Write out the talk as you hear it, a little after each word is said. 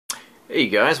Hey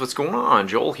guys, what's going on?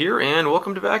 Joel here, and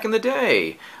welcome to Back in the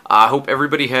Day. I hope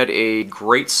everybody had a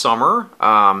great summer.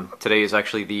 Today is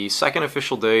actually the second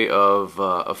official day of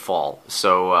fall,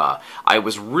 so I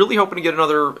was really hoping to get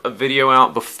another video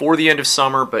out before the end of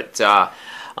summer, but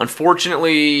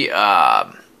unfortunately,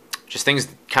 just things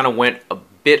kind of went a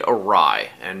bit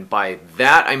awry, and by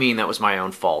that I mean that was my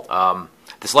own fault.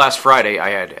 This last Friday, I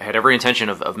had every intention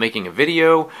of making a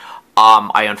video.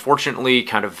 I unfortunately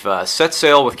kind of set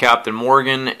sail with Captain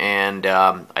Morgan, and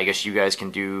I guess you guys can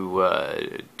do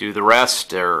the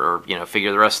rest, or you know,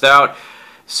 figure the rest out.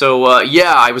 So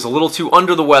yeah, I was a little too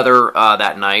under the weather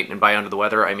that night, and by under the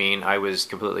weather I mean I was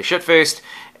completely shit-faced,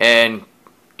 and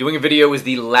doing a video was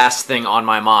the last thing on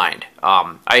my mind.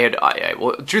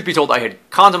 Well, truth be told, I had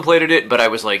contemplated it, but I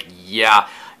was like, yeah,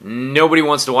 nobody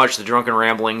wants to watch the drunken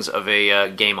ramblings of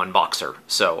a game unboxer.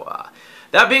 So.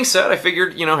 That being said, I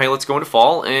figured, you know, hey, let's go into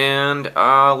fall, and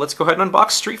let's go ahead and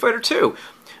unbox Street Fighter II.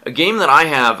 A game that I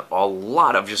have a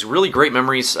lot of just really great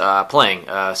memories playing.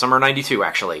 Summer '92,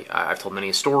 actually. I've told many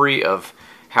a story of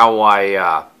how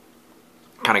I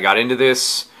kind of got into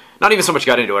this. Not even so much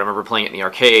got into it. I remember playing it in the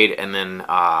arcade, and then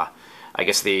I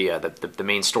guess the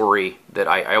main story that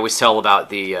I always tell about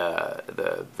the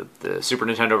Super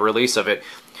Nintendo release of it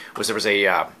was there was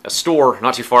a store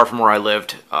not too far from where I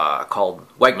lived called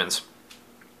Wegmans.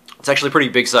 It's actually a pretty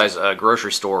big-size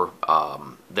grocery store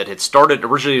that had started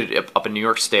originally up in New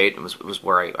York State. It was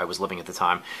where I was living at the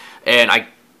time. And I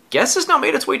guess has now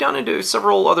made its way down into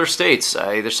several other states.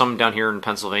 There's some down here in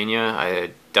Pennsylvania,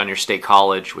 down near State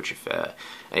College, which if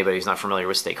anybody's not familiar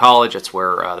with State College, that's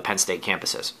where the Penn State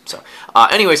campus is. So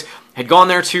anyways, had gone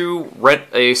there to rent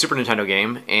a Super Nintendo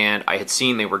game, and I had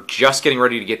seen they were just getting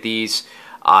ready to get these.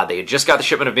 They had just got the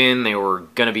shipment of in. They were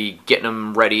going to be getting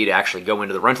them ready to actually go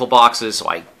into the rental boxes. So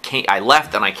I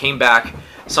left, and I came back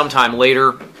sometime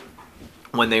later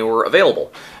when they were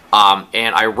available.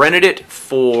 And I rented it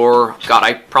for, God,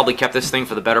 I probably kept this thing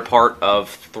for the better part of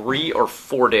 3 or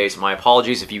 4 days. My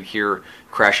apologies if you hear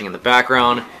crashing in the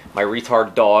background. My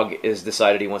retard dog has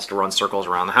decided he wants to run circles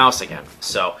around the house again.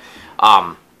 So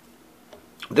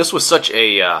this was such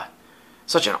an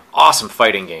awesome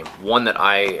fighting game. One that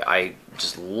I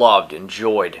just loved,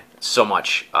 enjoyed so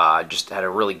much. Just had a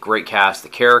really great cast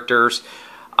of characters.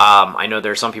 I know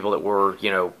there are some people that were, you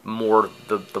know, more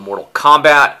the Mortal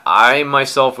Kombat. I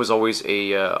myself was always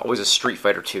a Street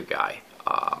Fighter II guy.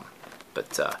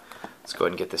 But let's go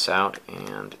ahead and get this out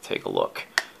and take a look.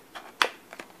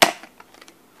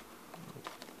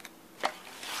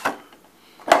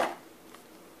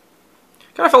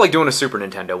 Kind of felt like doing a Super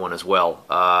Nintendo one as well.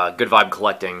 Good Vibe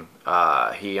Collecting,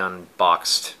 he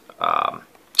unboxed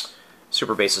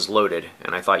Super Bases Loaded,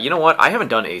 and I thought, you know what, I haven't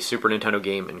done a Super Nintendo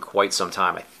game in quite some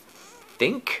time. I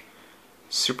think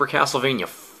Super Castlevania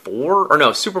 4, or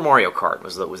no, Super Mario Kart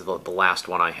was the last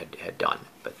one I had done.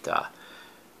 But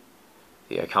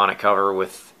the iconic cover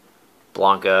with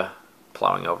Blanka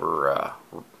plowing over.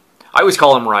 I always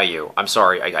call him Ryu. I'm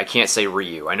sorry, I can't say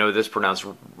Ryu. I know this is pronounced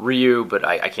Ryu, but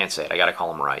I can't say it. I gotta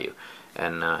call him Ryu.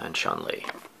 And Chun-Li.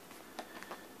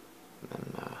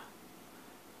 And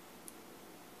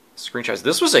screenshots.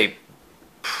 This was a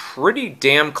pretty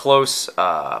damn close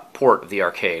port of the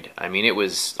arcade. I mean, it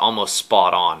was almost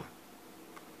spot on.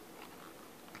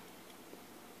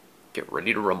 Get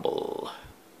ready to rumble.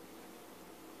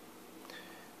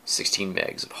 16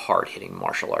 megs of hard-hitting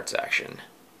martial arts action.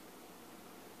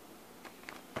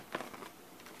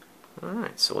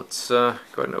 Alright, so let's go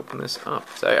ahead and open this up.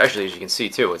 So actually, as you can see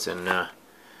too, it's in the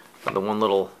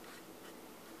one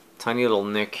tiny little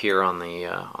nick here on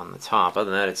the top. Other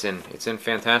than that, it's in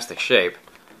fantastic shape.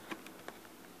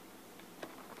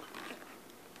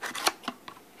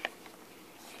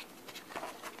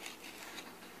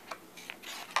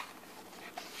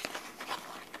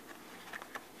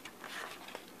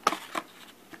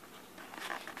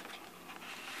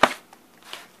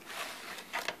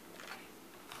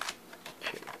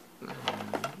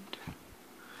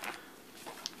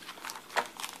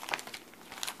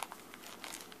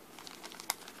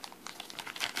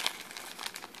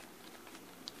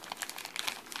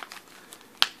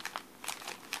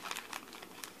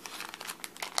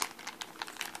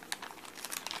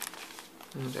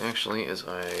 And actually, as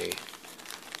I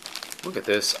look at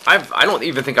this, I don't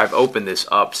even think I've opened this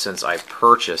up since I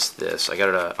purchased this. I got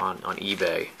it on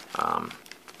eBay.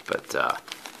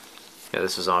 Yeah,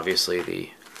 this is obviously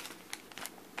the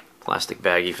plastic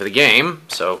baggie for the game.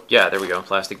 So yeah, there we go,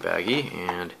 plastic baggie.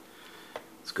 And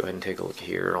let's go ahead and take a look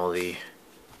here at all the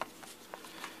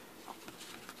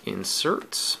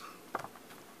inserts.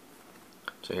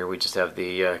 So here we just have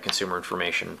the consumer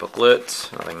information booklet,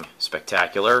 nothing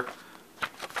spectacular.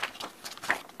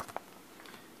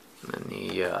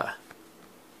 the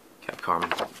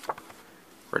Capcom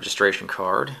registration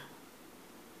card.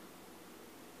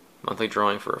 Monthly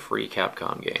drawing for a free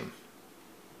Capcom game.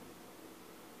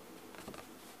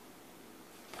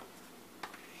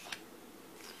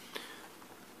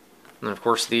 And then, of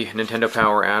course, the Nintendo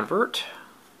Power advert.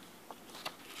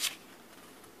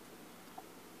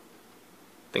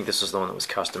 I think this was the one that was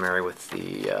customary with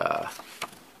the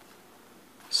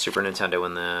Super Nintendo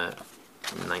in the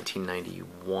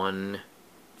 1991,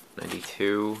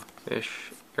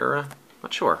 92-ish era.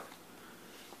 Not sure.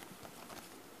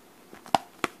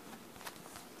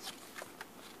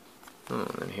 Oh,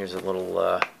 and here's a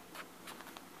little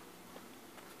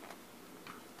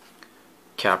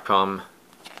Capcom,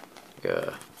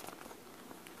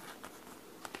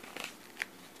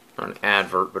 not an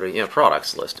advert, but a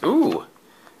products list. Ooh!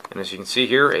 And as you can see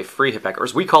here, a free hit pack, or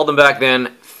as we called them back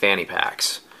then, fanny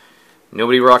packs.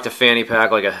 Nobody rocked a fanny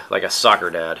pack like a soccer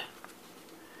dad.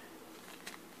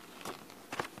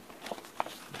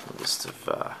 A list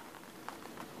of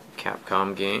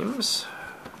Capcom games.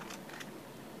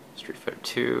 Street Fighter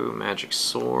 2, Magic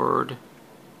Sword.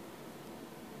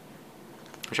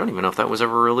 I don't even know if that was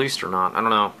ever released or not. I don't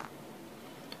know.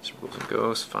 Super Ghouls and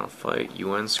Ghosts, Final Fight,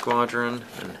 UN Squadron,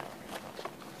 and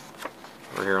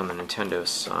over here on the Nintendo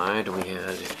side, we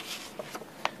had,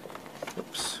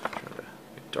 oops,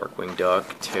 Darkwing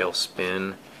Duck,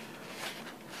 Tailspin,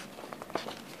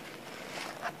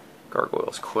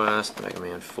 Gargoyle's Quest, Mega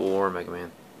Man 4, Mega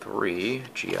Man 3,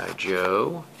 G.I.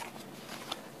 Joe,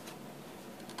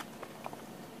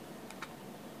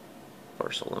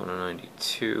 Barcelona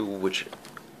 92, which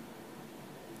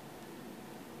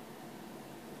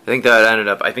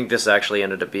I think this actually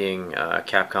ended up being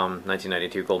Capcom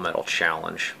 1992 Gold Medal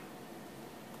Challenge.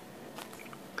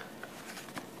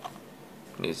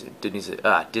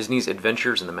 Disney's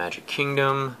Adventures in the Magic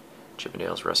Kingdom, Chip 'n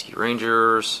Dale's Rescue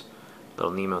Rangers,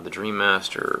 Little Nemo the Dream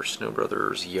Master, Snow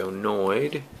Brothers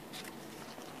Yo-Noid.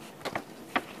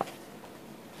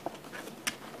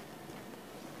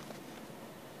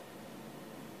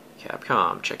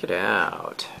 Capcom, check it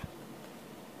out.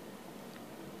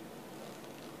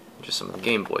 Just some of the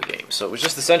Game Boy games. So it was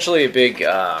just essentially a big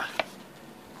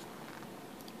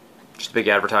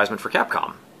advertisement for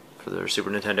Capcom, for their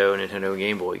Super Nintendo and Nintendo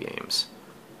Game Boy games.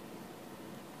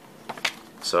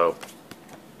 So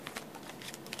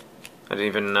I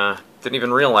didn't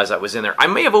even realize that was in there. I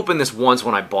may have opened this once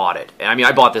when I bought it. I mean,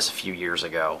 I bought this a few years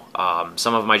ago.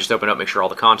 Some of them I just opened up, make sure all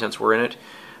the contents were in it.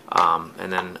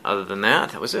 And then other than that,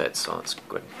 that was it. So let's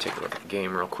go ahead and take a look at the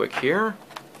game real quick here.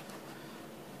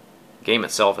 The game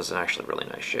itself is in actually really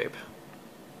nice shape.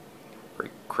 Very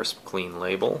crisp, clean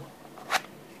label.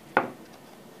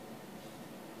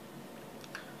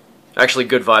 Actually,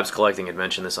 Good Vibes Collecting had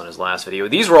mentioned this on his last video.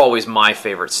 These were always my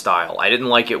favorite style. I didn't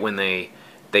like it when they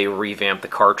revamped the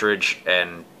cartridge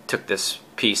and took this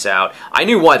piece out. I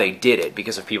knew why they did it,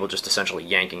 because of people just essentially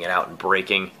yanking it out and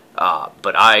breaking.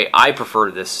 But I prefer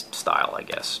this style, I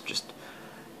guess. Just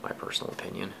my personal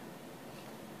opinion.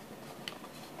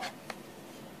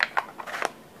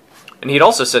 And he had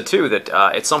also said, too, that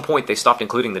at some point they stopped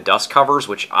including the dust covers,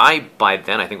 which by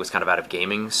then, I think was kind of out of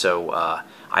gaming, so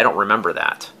I don't remember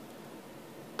that.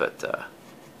 But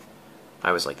I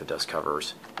always liked the dust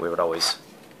covers. We would always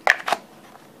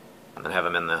and then have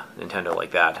them in the Nintendo like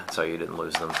that, so you didn't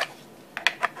lose them.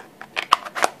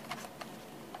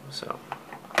 So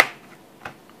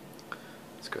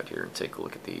let's go ahead here and take a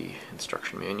look at the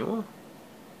instruction manual.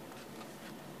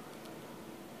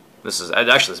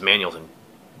 This manual's in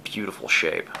beautiful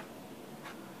shape.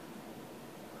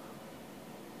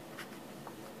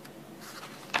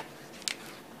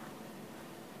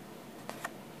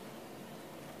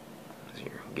 As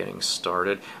you're getting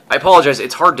started, I apologize.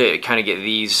 It's hard to kind of get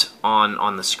these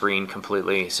on the screen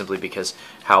completely, simply because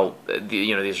how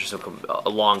these are so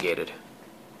elongated.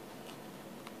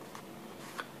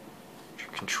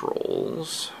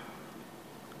 Controls.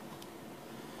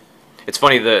 It's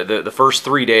funny, the first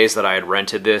 3 days that I had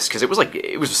rented this, because it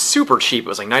was super cheap. It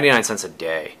was like 99 cents a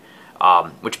day,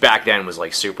 which back then was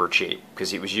like super cheap,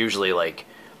 because it was usually like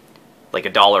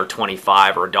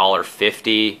 $1.25 or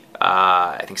 $1.50.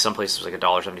 I think some places was like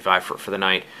 $1.75 for the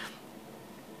night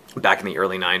back in the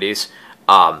early 90s.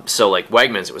 So like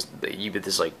Wegmans, you did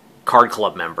this like card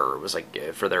club member. It was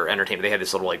like for their entertainment. They had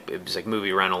this little it was like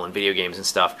movie rental and video games and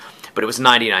stuff. But it was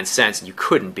 99 cents, and you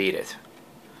couldn't beat it.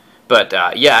 But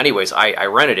yeah, anyways, I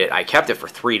rented it. I kept it for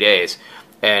 3 days,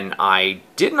 and I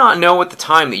did not know at the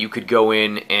time that you could go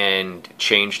in and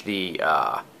change the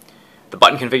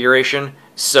button configuration.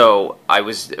 So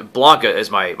Blanca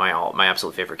is my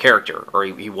absolute favorite character, or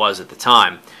he was at the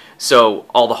time. So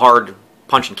all the hard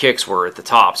punch and kicks were at the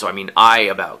top. So I mean, I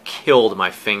about killed my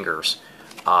fingers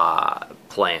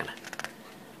playing.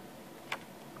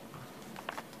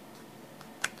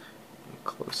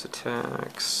 Close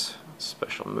attacks,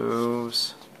 special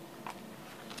moves.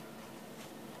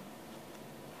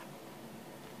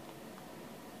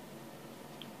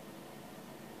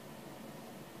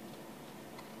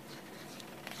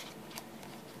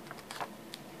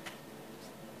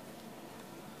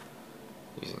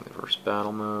 Using the reverse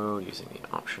battle mode, using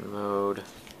the option mode.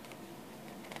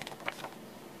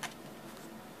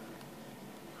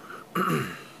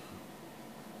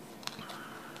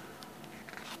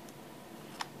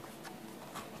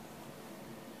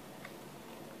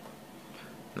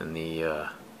 And the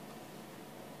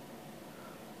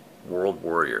World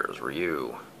Warriors, Ryu.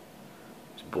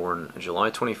 He was born July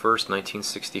 21st,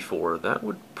 1964. That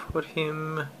would put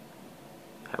him...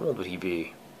 How old would he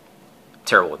be?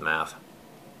 Terrible with math.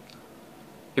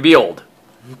 He'd be old.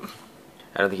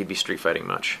 I don't think he'd be street fighting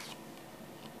much.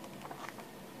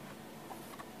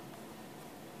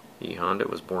 E. Honda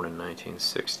was born in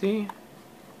 1960.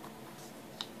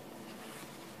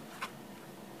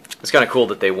 It's kind of cool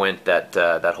that they went that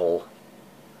whole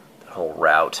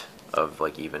route of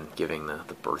like even giving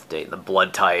the birth date and the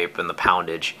blood type and the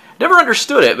poundage. Never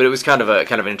understood it, but it was kind of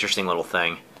an interesting little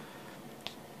thing.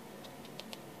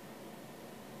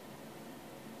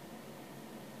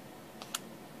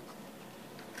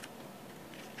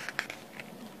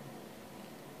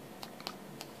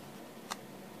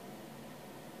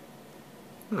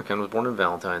 Ken was born on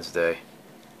Valentine's Day.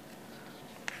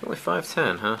 Only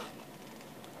 5'10", huh?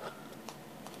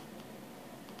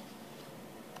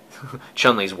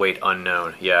 Chun-Li's weight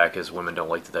unknown. Yeah, because women don't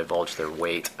like to divulge their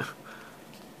weight.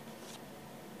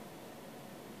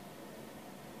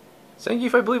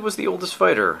 Zangief, I believe, was the oldest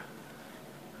fighter.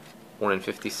 Born in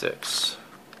 56.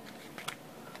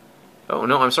 Oh,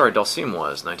 no, I'm sorry, Dhalsim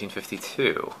was.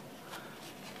 1952.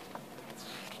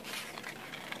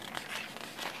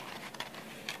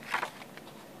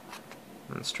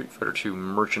 And Street Fighter 2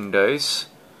 merchandise.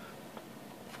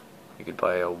 You could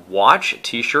buy a watch, a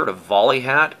t-shirt, a volley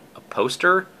hat, a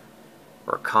poster,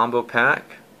 or a combo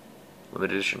pack.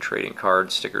 Limited edition trading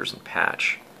cards, stickers, and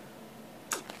patch.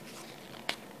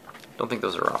 Don't think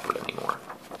those are offered anymore.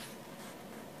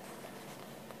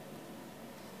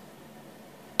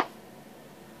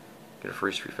 Get a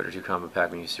free Street Fighter 2 combo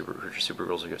pack when you purchase Super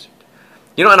Girls and Ghosts.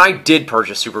 You know, and I did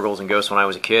purchase Super Girls and Ghosts when I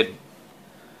was a kid.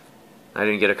 I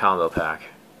didn't get a combo pack.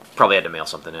 Probably had to mail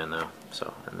something in though.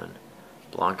 So, and then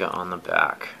Blanca on the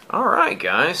back. Alright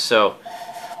guys, so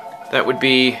that would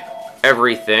be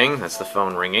everything. That's the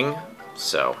phone ringing.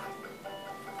 So,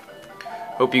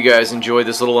 hope you guys enjoyed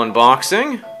this little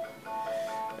unboxing.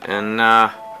 And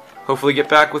hopefully get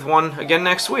back with one again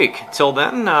next week. Till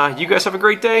then, you guys have a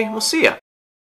great day. We'll see ya.